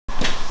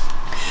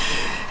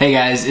Hey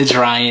guys, it's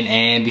Ryan,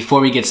 and before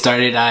we get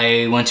started,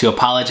 I want to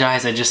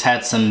apologize. I just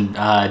had some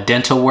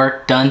dental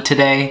work done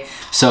today,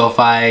 so if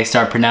I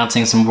start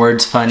pronouncing some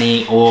words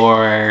funny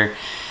or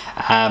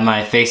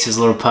my face is a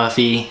little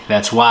puffy,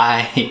 that's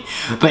why.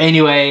 But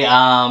anyway,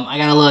 I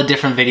got a little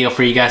different video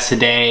for you guys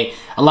today.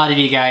 A lot of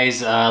you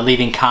guys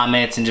leaving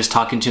comments and just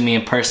talking to me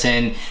in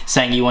person,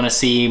 saying you want to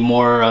see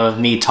more of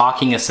me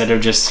talking instead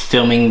of just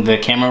filming the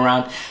camera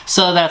around.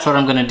 So that's what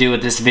I'm going to do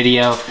with this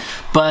video.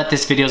 But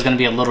this video is going to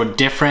be a little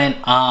different.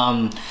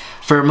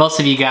 For most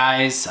of you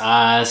guys,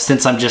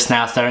 since I'm just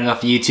now starting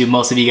off YouTube,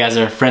 most of you guys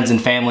are friends and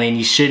family and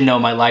you should know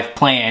my life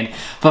plan.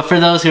 But for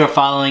those who are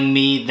following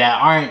me that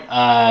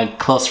aren't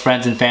close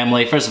friends and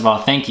family, first of all,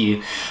 thank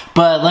you.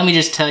 But let me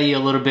just tell you a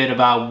little bit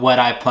about what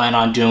I plan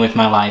on doing with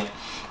my life.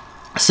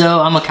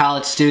 So I'm a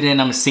college student,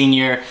 I'm a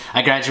senior,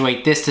 I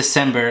graduate this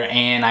December,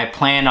 and I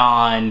plan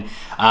on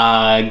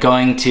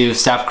going to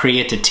South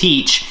Korea to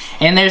teach.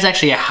 And there's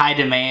actually a high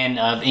demand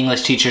of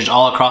English teachers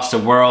all across the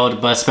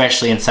world, but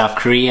especially in South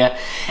Korea.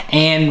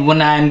 And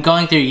when I'm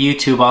going through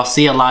YouTube, I'll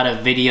see a lot of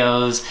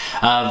videos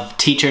of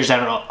teachers that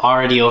are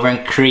already over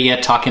in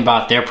Korea talking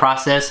about their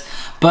process.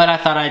 But I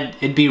thought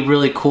it'd be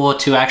really cool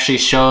to actually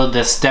show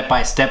the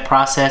step-by-step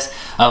process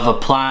of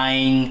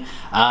applying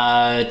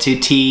to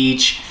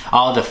teach,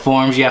 all the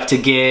forms you have to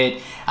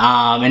get,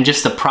 and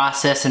just the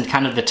process and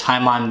kind of the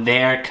timeline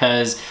there,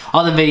 because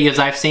all the videos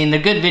I've seen,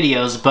 they're good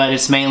videos, but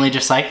it's mainly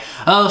just like,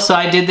 oh, so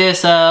I did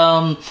this,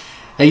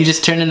 you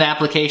just turn in the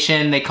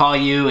application, they call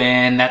you,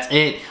 and that's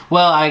it.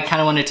 Well, I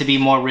kind of want it to be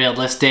more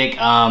realistic,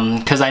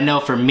 because I know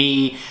for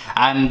me,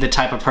 I'm the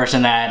type of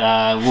person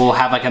that will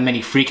have like a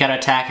mini freak out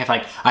attack if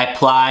like I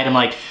applied, I'm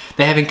like,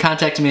 they haven't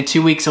contacted me in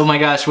 2 weeks, oh my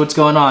gosh, what's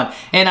going on?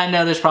 And I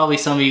know there's probably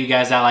some of you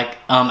guys that like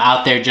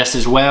out there just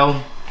as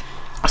well.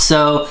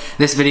 So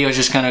this video is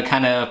just gonna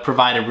kind of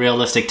provide a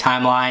realistic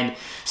timeline.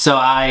 So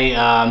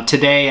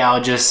today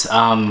I'll just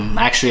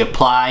actually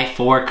apply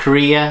for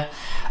Korea,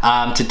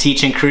 to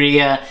teach in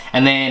Korea,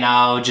 and then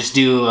I'll just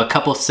do a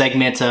couple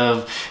segments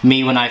of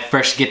me when I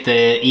first get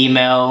the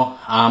email,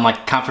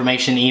 like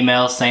confirmation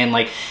email saying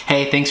like,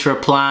 hey, thanks for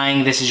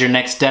applying, this is your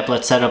next step,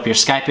 let's set up your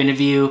Skype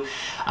interview.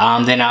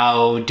 Then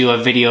I'll do a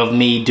video of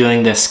me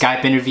doing the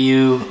Skype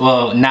interview.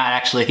 Well, not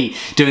actually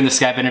doing the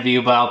Skype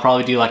interview, but I'll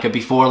probably do like a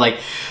before, like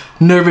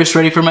nervous,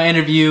 ready for my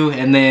interview,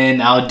 and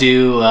then I'll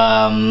do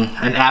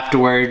an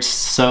afterwards,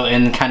 so,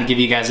 and kind of give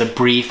you guys a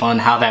brief on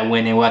how that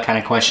went and what kind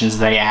of questions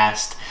they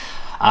asked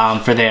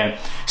for there.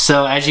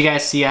 So as you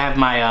guys see, I have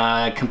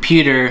my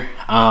computer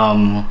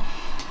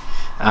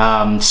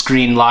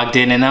screen logged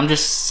in, and I'm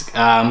just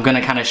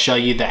gonna kind of show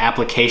you the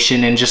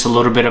application and just a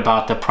little bit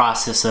about the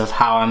process of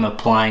how I'm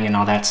applying and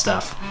all that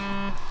stuff.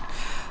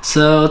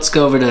 So let's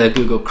go over to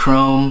Google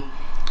Chrome.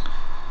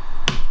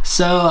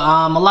 So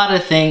a lot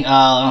of things,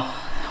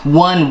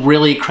 one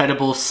really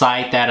credible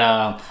site that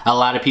a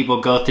lot of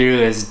people go through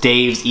is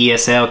Dave's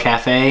ESL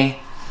Cafe,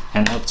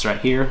 and it's right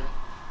here.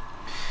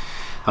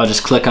 I'll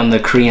just click on the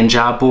Korean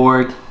job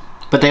board,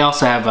 but they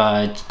also have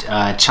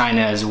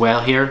China as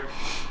well here.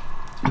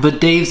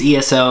 But Dave's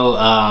ESL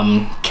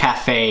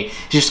Cafe,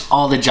 just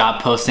all the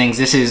job postings.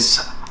 This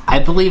is, I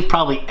believe,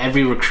 probably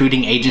every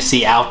recruiting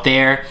agency out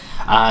there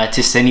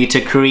to send you to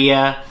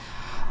Korea.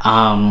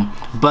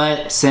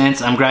 But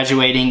since I'm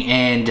graduating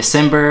in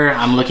December,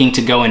 I'm looking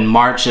to go in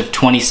March of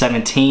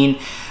 2017.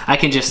 I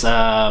can just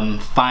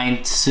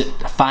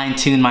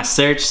fine-tune my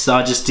search, so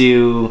I'll just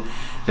do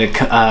the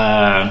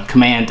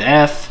Command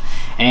F,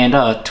 and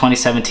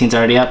 2017's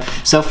already up.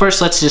 So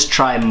first, let's just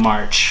try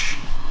March.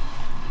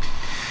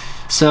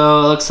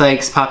 So it looks like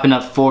it's popping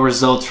up 4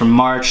 results from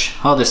March.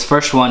 Oh, this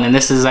first one, and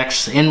this is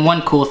actually, and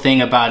one cool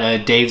thing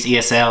about Dave's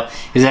ESL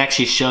is it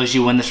actually shows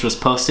you when this was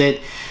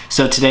posted.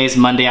 So today's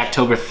Monday,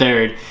 October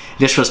 3rd.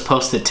 This was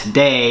posted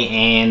today,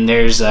 and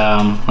there's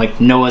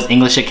like Noah's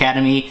English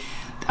Academy.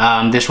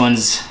 This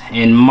one's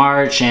in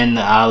March, and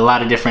a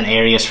lot of different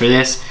areas for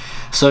this.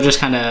 So just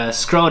kind of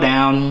scroll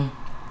down,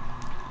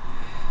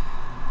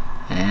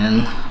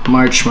 and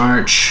March.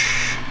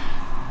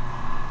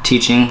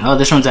 Teaching. Oh,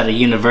 this one's at a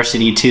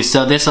university too.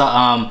 So this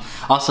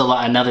also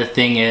another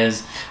thing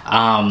is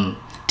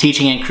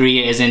teaching in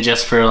Korea isn't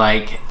just for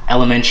like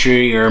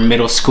elementary or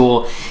middle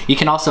school. You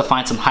can also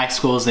find some high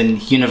schools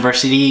and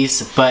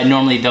universities, but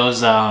normally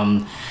those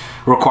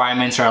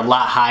requirements are a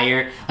lot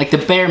higher. Like the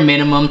bare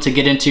minimum to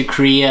get into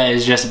Korea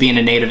is just being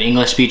a native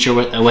English speaker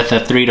with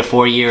a 3 to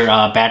 4 year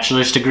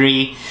bachelor's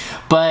degree.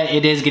 But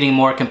it is getting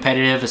more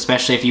competitive,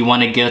 especially if you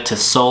want to go to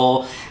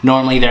Seoul.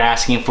 Normally they're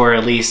asking for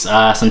at least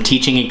some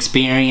teaching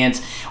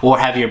experience or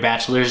have your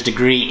bachelor's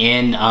degree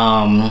in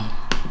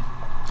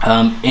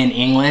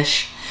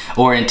English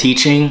or in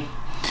teaching.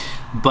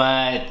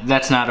 But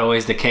that's not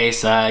always the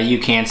case. You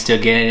can still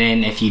get it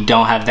in if you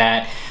don't have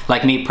that.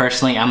 Like me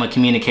personally, I'm a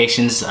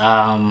communications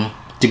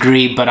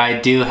degree, but I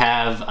do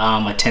have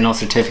a TENL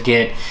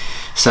certificate,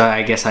 so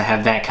I guess I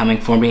have that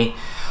coming for me.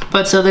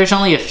 But so there's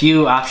only a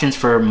few options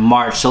for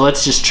March, so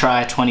let's just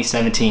try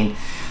 2017.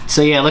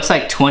 So yeah, it looks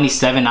like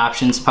 27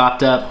 options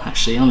popped up.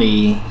 Actually, let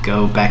me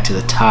go back to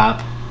the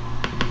top.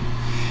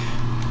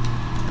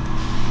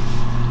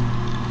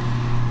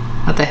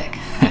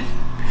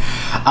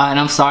 And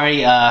I'm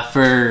sorry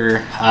for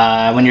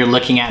when you're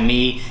looking at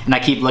me and I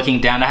keep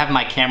looking down. I have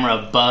my camera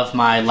above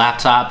my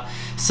laptop,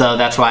 so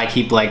that's why I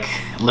keep like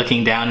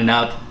looking down and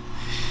up.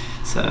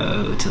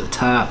 So to the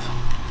top.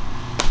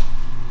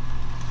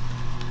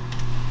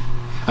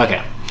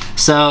 Okay,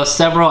 so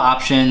several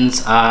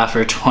options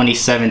for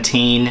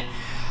 2017.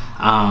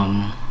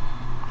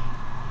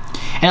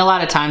 And a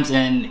lot of times,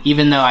 and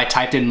even though I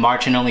typed in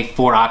March and only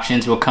 4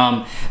 options will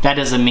come, that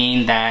doesn't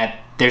mean that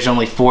there's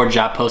only 4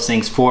 job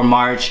postings for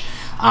March.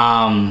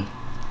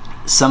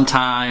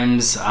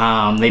 Sometimes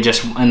they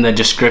just, in the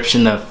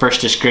description, the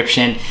first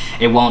description,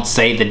 it won't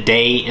say the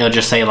date. It'll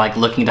just say like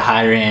looking to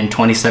hire in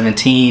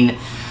 2017.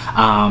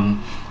 And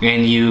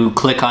you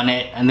click on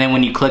it, and then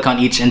when you click on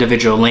each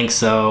individual link,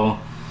 so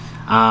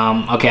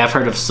okay, I've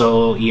heard of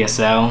Seoul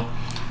ESL.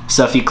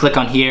 So if you click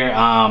on here,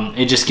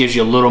 it just gives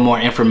you a little more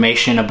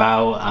information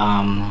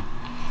about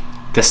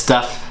the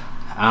stuff.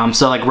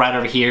 So like right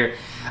over here,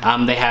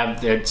 they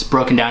have, it's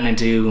broken down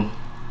into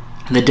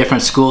the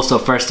different schools. So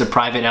first the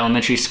private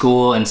elementary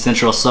school in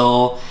Central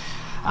Seoul.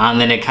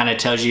 Then it kind of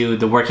tells you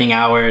the working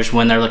hours,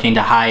 when they're looking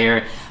to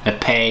hire, the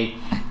pay,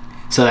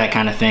 so that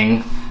kind of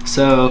thing.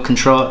 So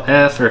Control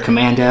F or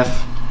Command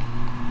F.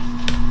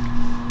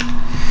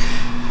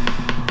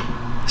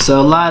 So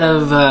a lot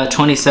of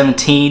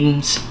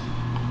 2017s.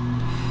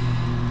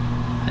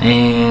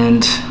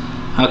 And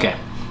okay,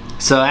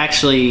 so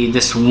actually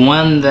this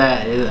one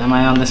that, am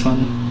I on this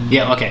one?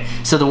 Yeah, okay.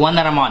 So the one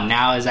that I'm on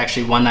now is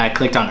actually one that I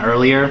clicked on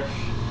earlier.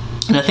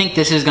 And I think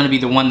this is gonna be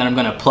the one that I'm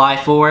gonna apply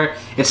for.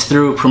 It's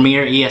through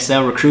Premier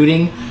ESL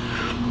Recruiting.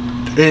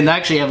 And I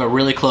actually have a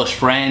really close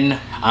friend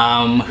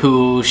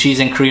who, she's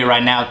in Korea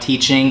right now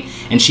teaching,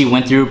 and she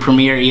went through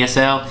Premier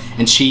ESL,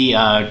 and she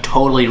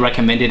totally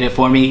recommended it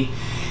for me.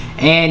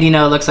 And you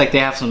know, it looks like they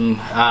have some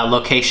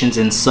locations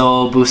in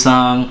Seoul,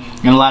 Busan,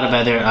 and a lot of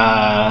other,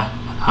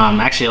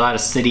 actually a lot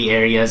of city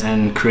areas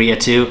in Korea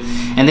too.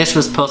 And this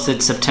was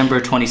posted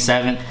September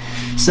 27th.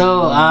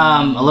 So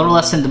a little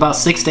less than about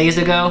 6 days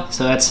ago.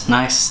 So that's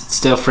nice,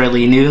 still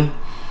fairly new.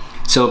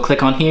 So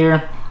click on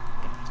here.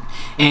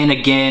 And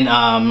again,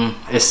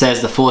 it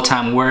says the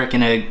full-time work,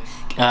 and it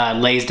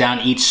lays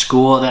down each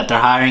school that they're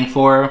hiring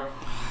for.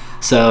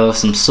 So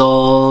some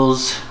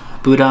Seouls,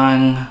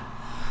 Budang.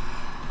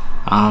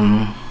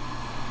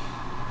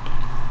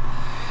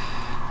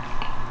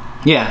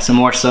 Yeah, some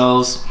more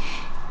Seouls.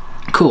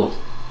 Cool.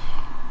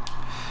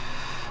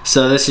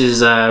 So this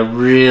is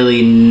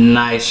really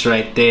nice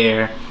right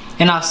there,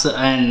 and also,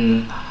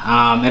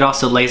 it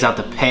also lays out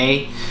the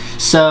pay.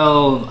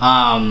 So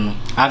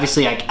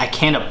obviously I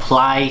can't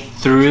apply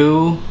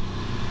through.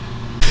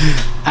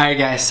 Alright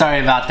guys, sorry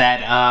about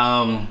that.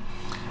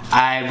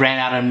 I ran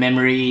out of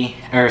memory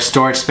or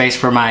storage space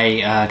for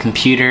my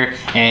computer,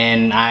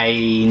 and I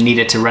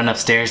needed to run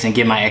upstairs and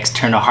get my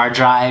external hard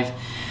drive.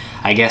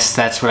 I guess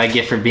that's what I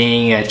get for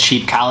being a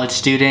cheap college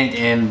student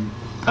and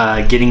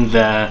getting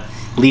the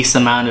least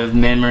amount of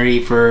memory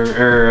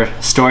for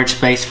storage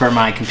space for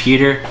my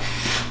computer.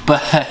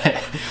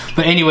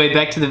 But anyway,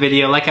 back to the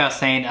video. Like I was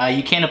saying,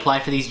 you can't apply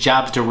for these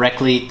jobs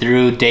directly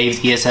through Dave's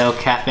ESL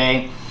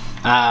Cafe.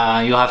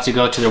 You'll have to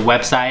go to their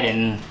website,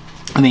 and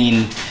I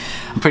mean,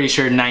 I'm pretty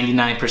sure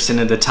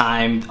 99% of the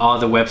time all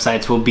the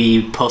websites will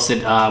be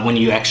posted when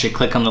you actually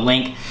click on the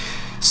link.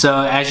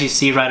 So as you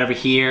see right over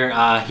here,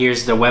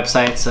 here's the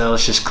website. So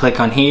let's just click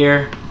on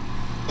here,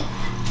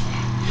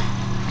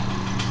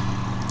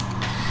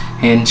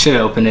 and should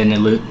open in a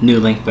new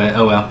link, but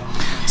oh well.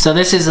 So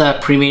this is a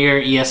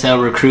Premier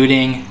ESL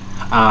Recruiting.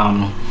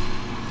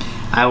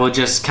 I will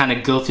just kind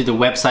of go through the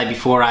website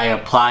before I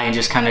apply and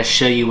just kind of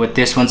show you what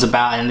this one's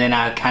about, and then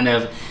I kind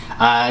of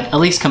at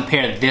least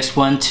compare this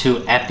one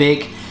to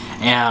Epic.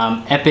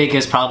 Epic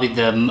is probably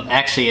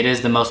actually it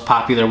is the most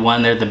popular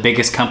one. They're the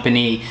biggest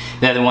company.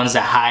 They're the ones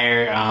that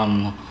hire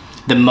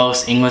the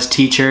most English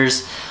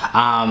teachers.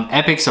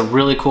 Epic's a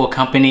really cool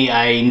company.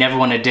 I never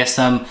want to diss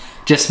them.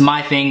 Just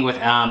my thing with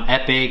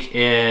Epic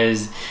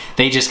is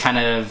they just kind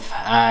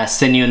of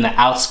send you in the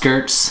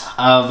outskirts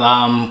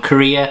of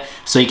Korea,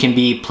 so you can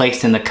be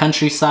placed in the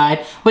countryside,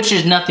 which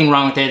is nothing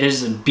wrong with it.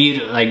 There's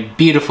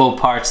beautiful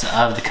parts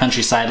of the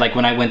countryside. Like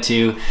when I went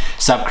to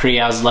South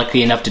Korea, I was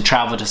lucky enough to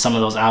travel to some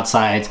of those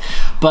outsides.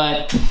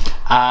 But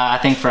I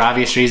think for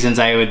obvious reasons,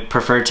 I would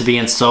prefer to be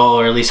in Seoul,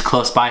 or at least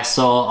close by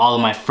Seoul. All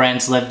of my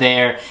friends live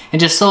there, and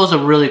just Seoul's a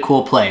really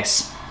cool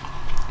place.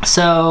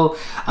 So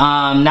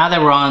now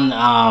that we're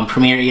on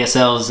Premier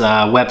ESL's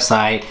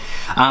website,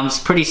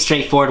 it's a pretty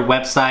straightforward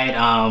website.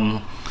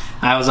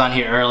 I was on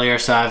here earlier,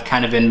 so I've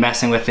kind of been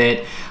messing with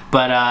it,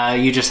 but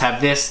you just have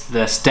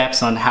the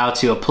steps on how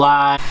to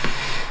apply.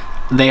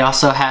 They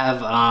also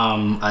have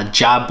a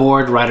job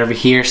board right over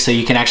here, so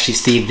you can actually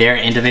see their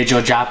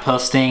individual job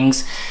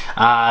postings.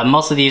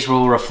 Most of these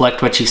will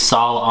reflect what you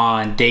saw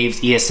on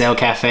Dave's ESL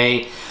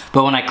Cafe,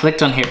 but when I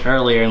clicked on here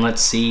earlier, and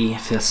let's see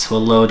if this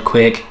will load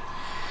quick.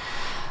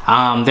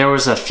 there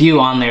was a few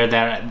on there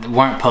that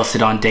weren't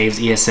posted on Dave's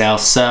ESL.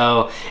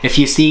 So if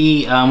you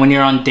see, when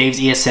you're on Dave's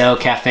ESL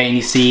Cafe and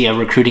you see a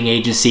recruiting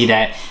agency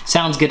that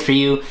sounds good for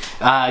you,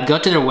 go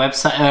to their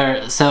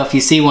website. So if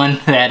you see one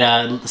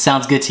that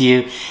sounds good to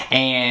you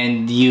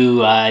and you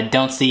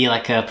don't see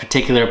like a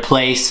particular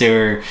place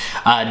or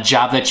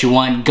job that you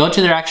want, go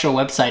to their actual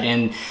website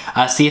and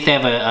see if they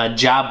have a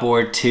job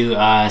board to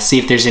see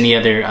if there's any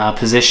other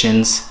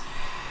positions.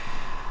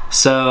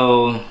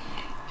 So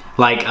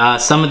like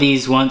some of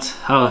these ones,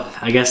 oh,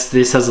 I guess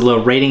this has a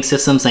little rating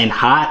system saying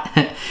hot.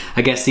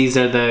 I guess these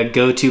are the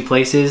go-to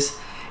places.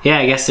 Yeah,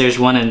 I guess there's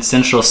one in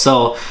Central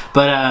Seoul,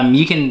 but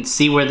you can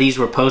see where these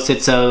were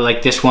posted. So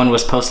like this one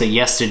was posted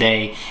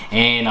yesterday,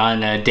 and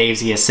on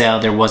Dave's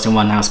ESL there wasn't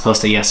one that was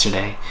posted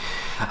yesterday.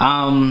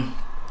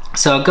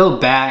 So I'll go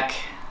back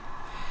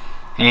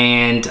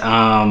and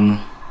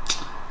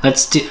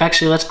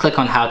let's click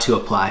on how to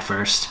apply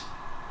first.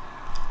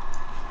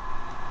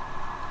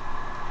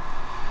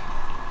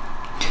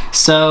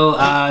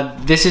 So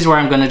this is where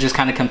I'm going to just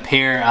kind of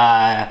compare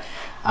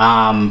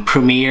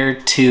Premier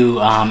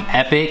to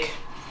Epic.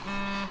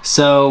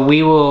 So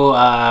we will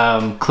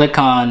click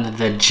on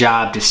the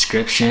job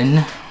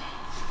description.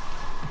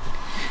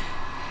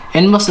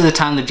 And most of the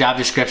time the job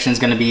description is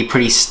going to be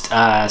pretty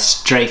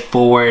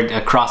straightforward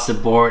across the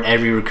board.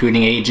 Every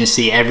recruiting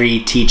agency, every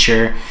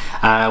teacher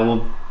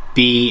will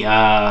be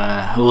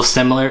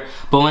similar.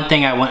 But one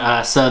thing I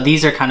want, so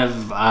these are kind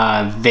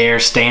of their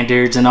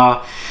standards and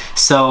all.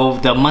 So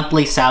the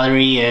monthly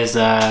salary is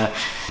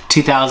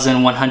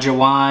 2,100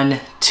 won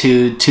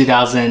to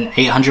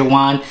 2,800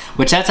 won,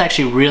 which that's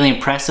actually really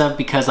impressive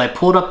because I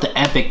pulled up the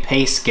Epic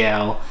pay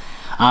scale.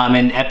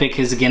 And Epic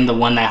is again the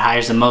one that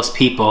hires the most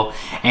people,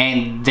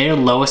 and their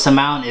lowest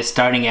amount is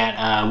starting at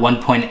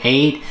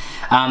 1.8,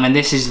 and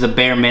this is the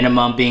bare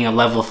minimum, being a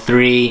level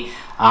 3,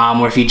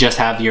 or if you just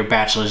have your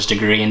bachelor's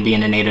degree and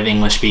being a native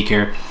English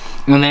speaker.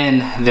 And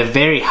then the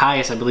very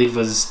highest I believe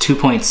was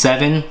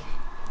 2.7,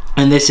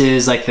 and this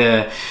is like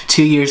the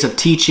 2 years of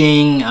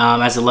teaching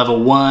as a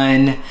level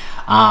 1,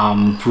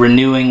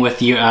 renewing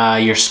with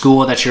your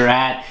school that you're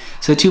at.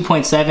 So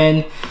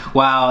 2.7,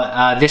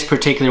 while this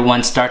particular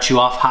one starts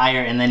you off higher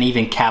and then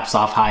even caps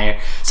off higher.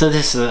 So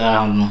this is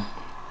a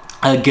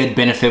good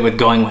benefit with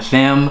going with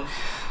them.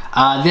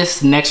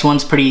 This next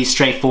one's pretty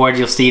straightforward.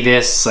 You'll see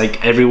this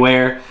like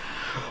everywhere.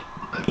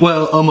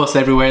 Well, almost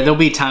everywhere. There'll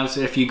be times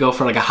if you go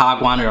for like a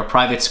Hagwon or a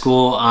private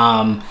school,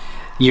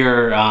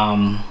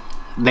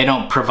 they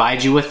don't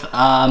provide you with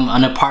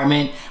an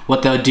apartment.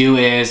 What they'll do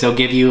is they'll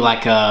give you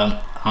like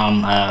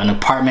an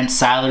apartment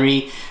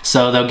salary,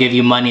 so they'll give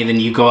you money, then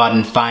you go out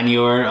and find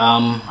your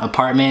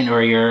apartment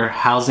or your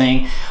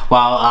housing.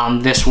 While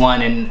this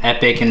one and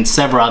Epic and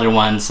several other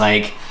ones,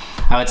 like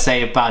I would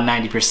say about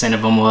 90%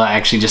 of them will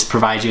actually just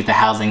provide you with the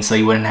housing, so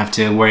you wouldn't have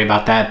to worry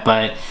about that.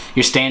 But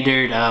your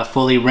standard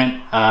fully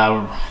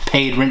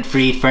paid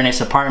rent-free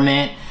furnished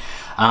apartment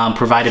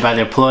provided by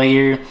the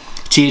employer.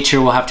 Teacher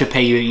will have to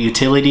pay you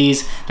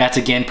utilities. That's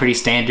again pretty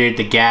standard,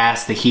 the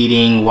gas, the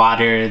heating,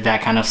 water,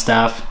 that kind of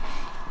stuff.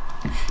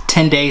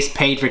 10 days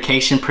paid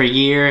vacation per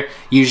year,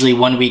 usually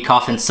 1 week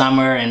off in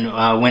summer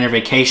and winter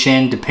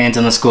vacation, depends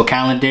on the school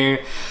calendar.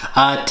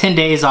 10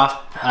 days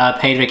off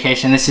paid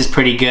vacation, this is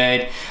pretty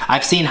good.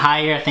 I've seen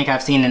higher, I think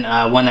I've seen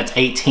one that's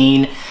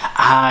 18.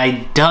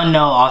 I don't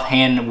know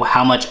offhand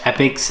how much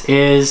Epic's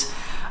is.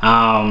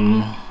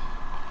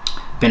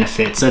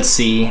 Benefits, let's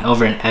see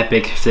over in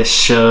Epic if this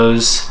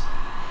shows.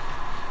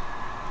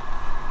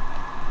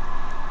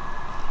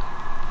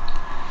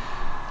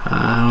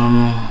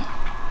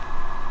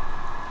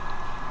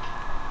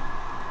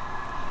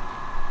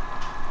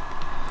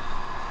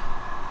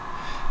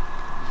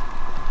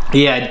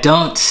 Yeah, I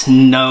don't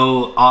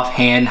know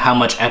offhand how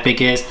much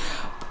Epic is.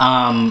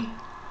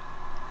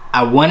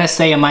 I want to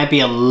say it might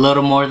be a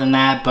little more than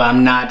that, but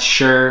I'm not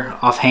sure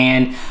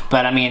offhand.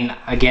 But I mean,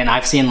 again,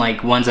 I've seen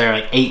like ones that are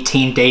like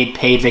 18-day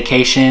paid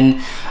vacation,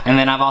 and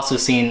then I've also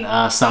seen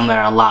some that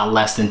are a lot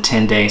less than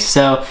 10 days.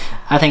 So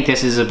I think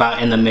this is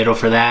about in the middle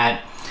for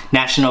that.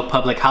 National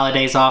public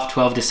holidays off,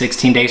 12 to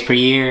 16 days per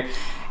year.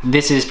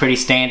 This is pretty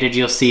standard.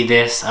 You'll see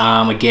this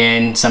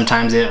again.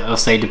 Sometimes it'll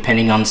say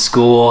depending on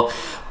school.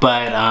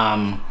 But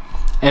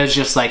it was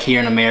just like here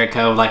in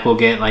America, like we'll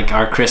get like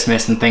our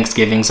Christmas and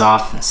Thanksgivings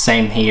off,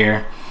 same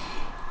here.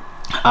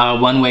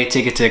 One-way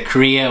ticket to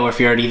Korea, or if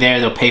you're already there,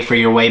 they'll pay for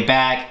your way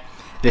back.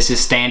 This is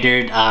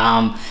standard.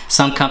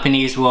 Some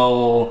companies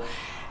will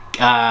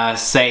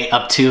say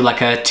up to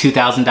like a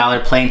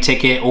 $2,000 plane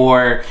ticket,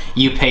 or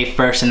you pay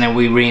first and then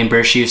we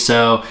reimburse you.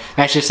 So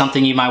that's just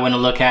something you might want to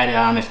look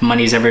at if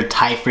money's ever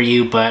tight for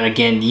you. But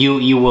again,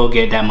 you will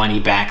get that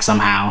money back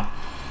somehow.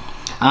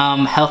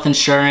 Health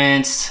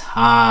insurance,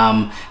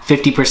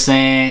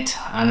 50%,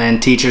 and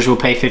then teachers will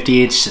pay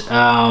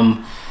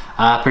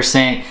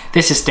 50%.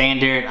 This is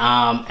standard.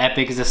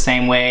 Epic is the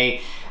same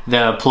way.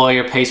 The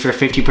employer pays for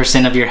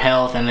 50% of your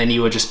health, and then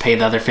you would just pay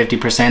the other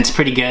 50%. It's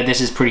pretty good. This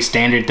is pretty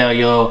standard though.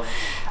 You'll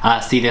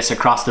see this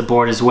across the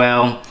board as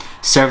well.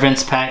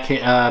 Servants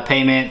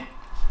payment.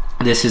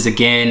 This is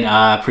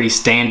again pretty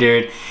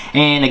standard,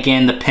 and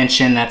again the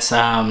pension, that's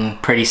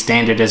pretty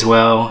standard as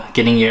well,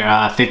 getting your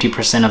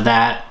 50% of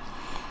that.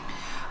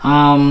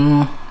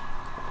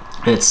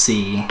 Let's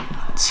see,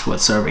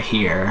 what's over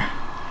here.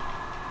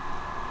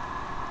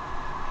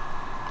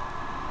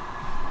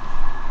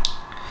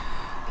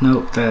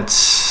 Nope,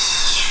 that's...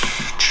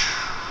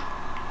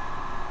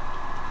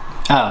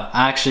 Oh,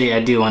 actually I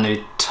do want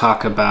to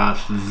talk about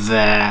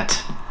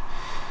that.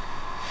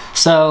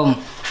 So,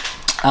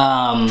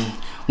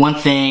 one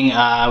thing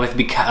with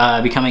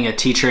becoming a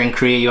teacher in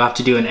Korea, you have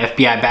to do an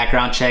FBI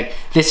background check.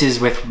 This is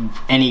with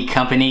any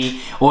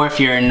company, or if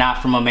you're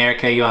not from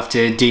America, you have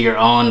to do your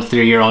own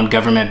through your own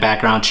government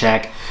background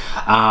check.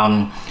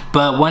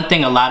 But one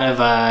thing a lot of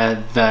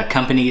the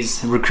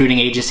companies, recruiting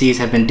agencies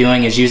have been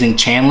doing is using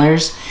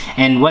channelers.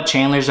 And what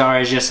channelers are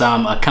is just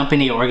a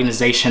company or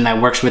organization that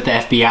works with the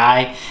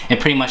FBI, and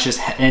pretty much just,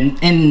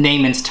 in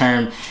layman's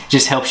term,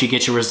 just helps you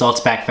get your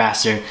results back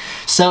faster.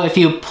 So if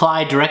you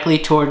apply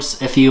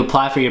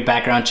for your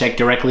background check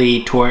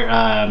directly toward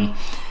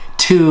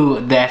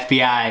to the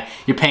FBI,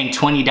 you're paying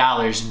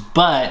 $20,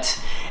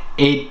 but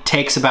it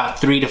takes about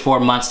 3 to 4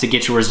 months to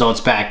get your results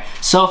back.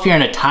 So if you're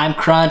in a time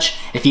crunch,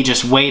 if you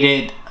just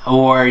waited,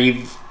 or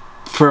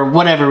for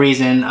whatever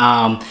reason,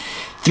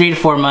 3 to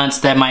 4 months,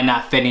 that might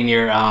not fit in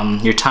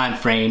your time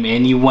frame,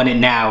 and you want it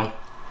now.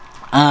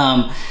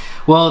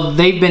 Well,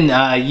 they've been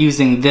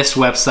using this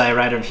website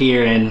right over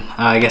here, and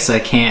I guess I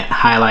can't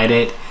highlight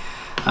it.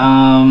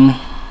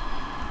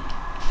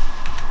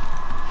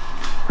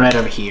 Right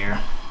over here.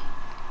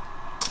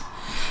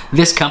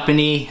 This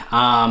company,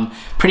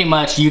 pretty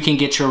much you can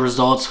get your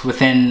results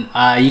within,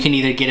 you can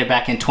either get it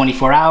back in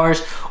 24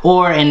 hours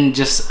or in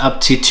just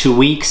up to 2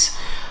 weeks.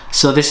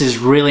 So this is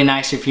really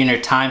nice if you're in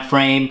your time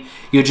frame.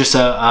 You'll just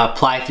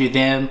apply through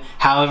them.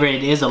 However,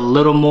 it is a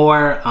little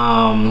more,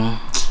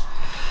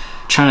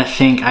 trying to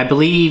think, I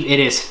believe it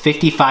is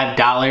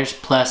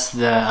 $55 plus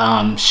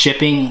the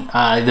shipping,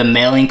 the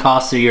mailing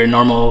cost through your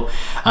normal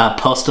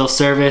postal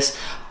service.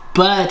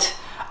 But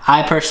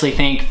I personally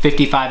think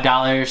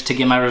 $55 to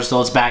get my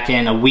results back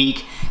in a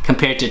week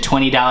compared to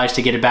 $20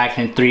 to get it back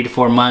in 3 to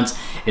 4 months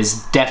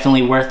is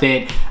definitely worth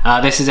it.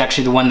 This is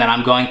actually the one that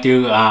I'm going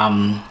through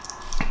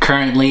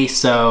currently,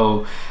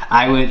 so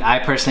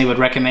I personally would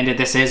recommend it.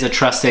 This is a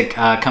trusted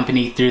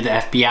company through the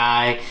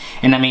FBI,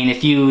 and I mean,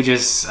 if you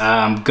just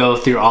go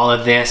through all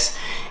of this,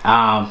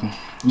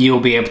 you'll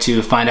be able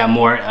to find out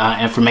more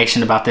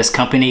information about this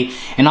company.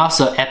 And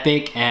also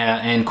Epic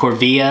and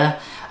Corvia,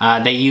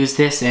 they use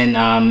this.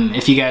 And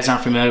if you guys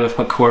aren't familiar with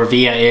what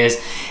Corvia is,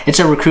 it's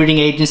a recruiting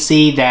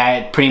agency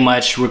that pretty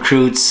much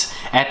recruits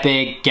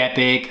Epic,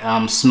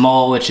 Gepic,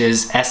 Small, which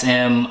is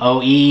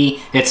SMOE.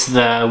 It's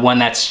the one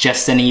that's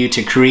just sending you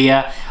to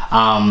Korea.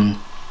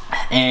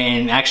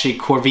 And actually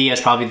Corvia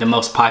is probably the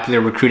most popular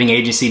recruiting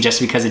agency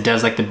just because it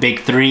does like the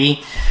big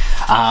three.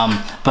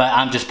 But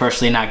I'm just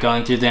personally not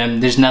going through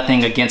them. There's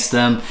nothing against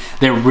them.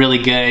 They're really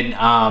good.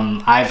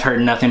 I've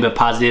heard nothing but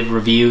positive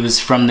reviews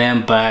from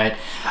them, but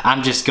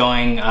I'm just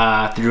going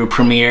through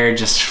Premier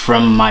just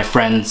from my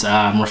friend's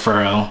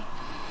referral.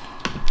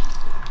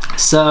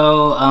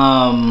 So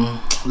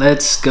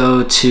let's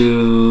go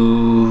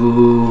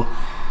to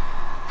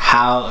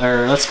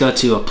let's go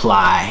to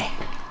apply.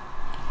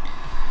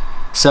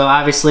 So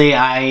obviously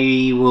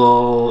I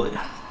will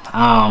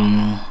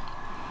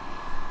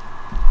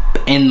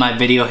end my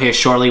video here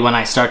shortly when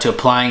I start to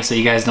applying, so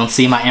you guys don't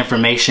see my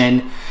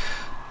information.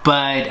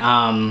 But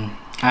I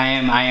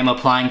am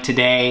applying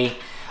today.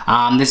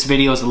 This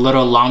video is a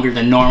little longer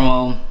than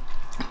normal,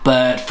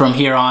 but from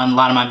here on a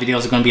lot of my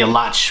videos are going to be a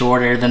lot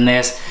shorter than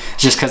this,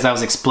 just because I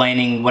was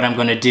explaining what I'm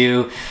going to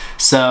do.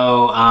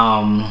 So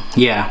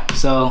yeah,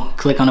 so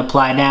click on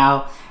apply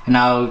now, and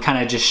I'll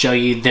kind of just show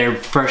you their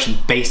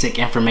first basic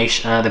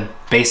information, the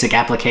basic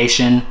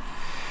application.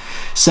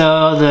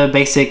 So the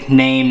basic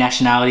name,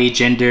 nationality,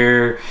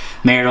 gender,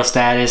 marital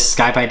status,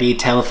 Skype ID,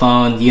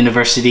 telephone,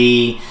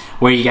 university,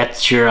 where you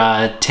got your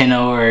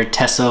TENO or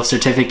TESOL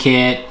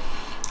certificate,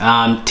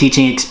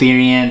 teaching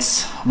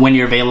experience, when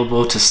you're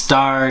available to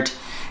start,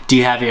 do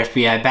you have your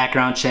FBI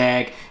background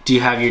check, do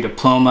you have your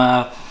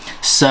diploma.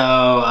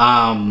 So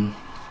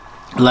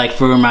like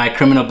for my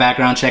criminal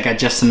background check, I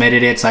just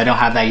submitted it, so I don't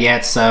have that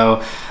yet,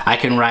 so I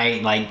can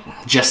write like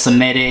just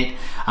submit it.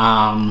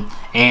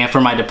 And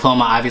for my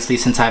diploma, obviously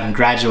since I haven't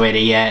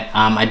graduated yet,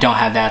 I don't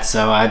have that,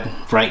 so I'd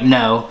write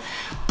no.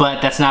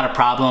 But that's not a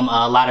problem.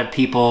 A lot of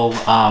people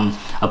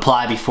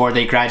apply before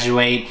they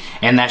graduate,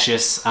 and that's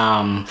just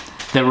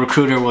the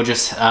recruiter will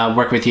just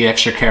work with you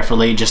extra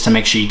carefully just to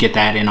make sure you get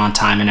that in on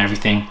time and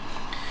everything.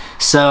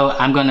 So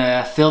I'm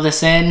gonna fill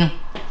this in,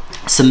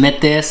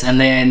 submit this, and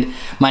then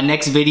my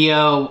next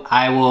video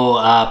I will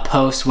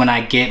post when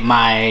I get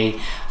my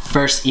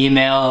first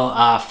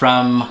email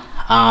from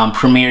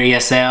Premier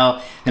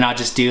ESL. Then I'll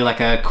just do like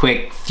a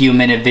quick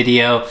few-minute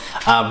video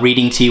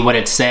reading to you what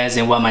it says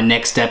and what my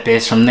next step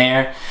is from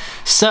there.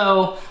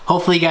 So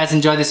hopefully you guys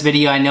enjoyed this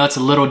video. I know it's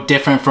a little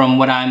different from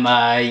what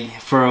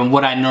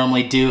I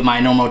normally do,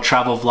 my normal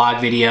travel vlog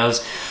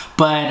videos,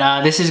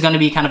 But this is going to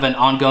be kind of an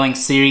ongoing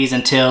series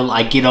until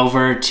I get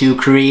over to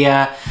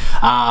Korea.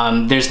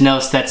 There's no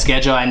set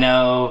schedule. I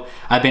know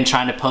I've been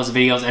trying to post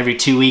videos every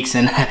 2 weeks,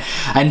 and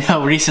I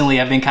know recently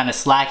I've been kind of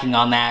slacking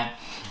on that.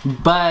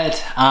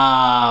 But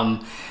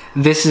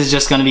this is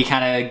just going to be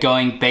kind of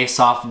going based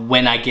off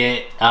when I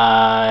get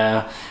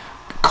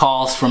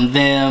calls from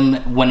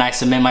them, when I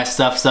submit my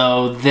stuff.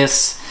 So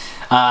this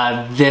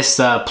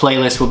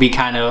playlist will be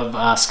kind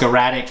of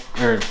sporadic,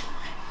 or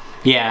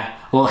yeah,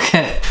 well,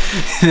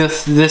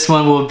 this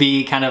one will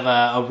be kind of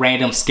a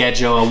random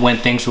schedule of when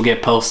things will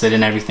get posted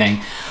and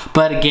everything.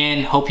 But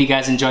again, hope you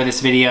guys enjoy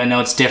this video. I know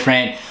it's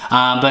different,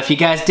 but if you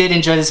guys did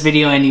enjoy this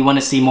video and you want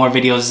to see more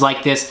videos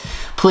like this,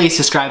 please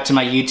subscribe to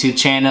my YouTube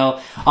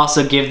channel.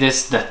 Also give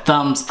this the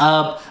thumbs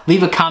up.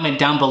 Leave a comment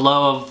down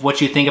below of what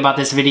you think about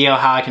this video,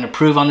 how I can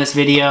improve on this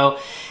video.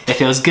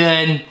 If it was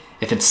good,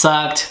 if it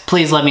sucked,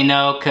 please let me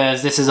know,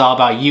 because this is all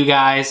about you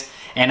guys.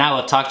 And I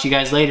will talk to you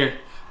guys later.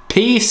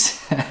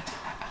 Peace.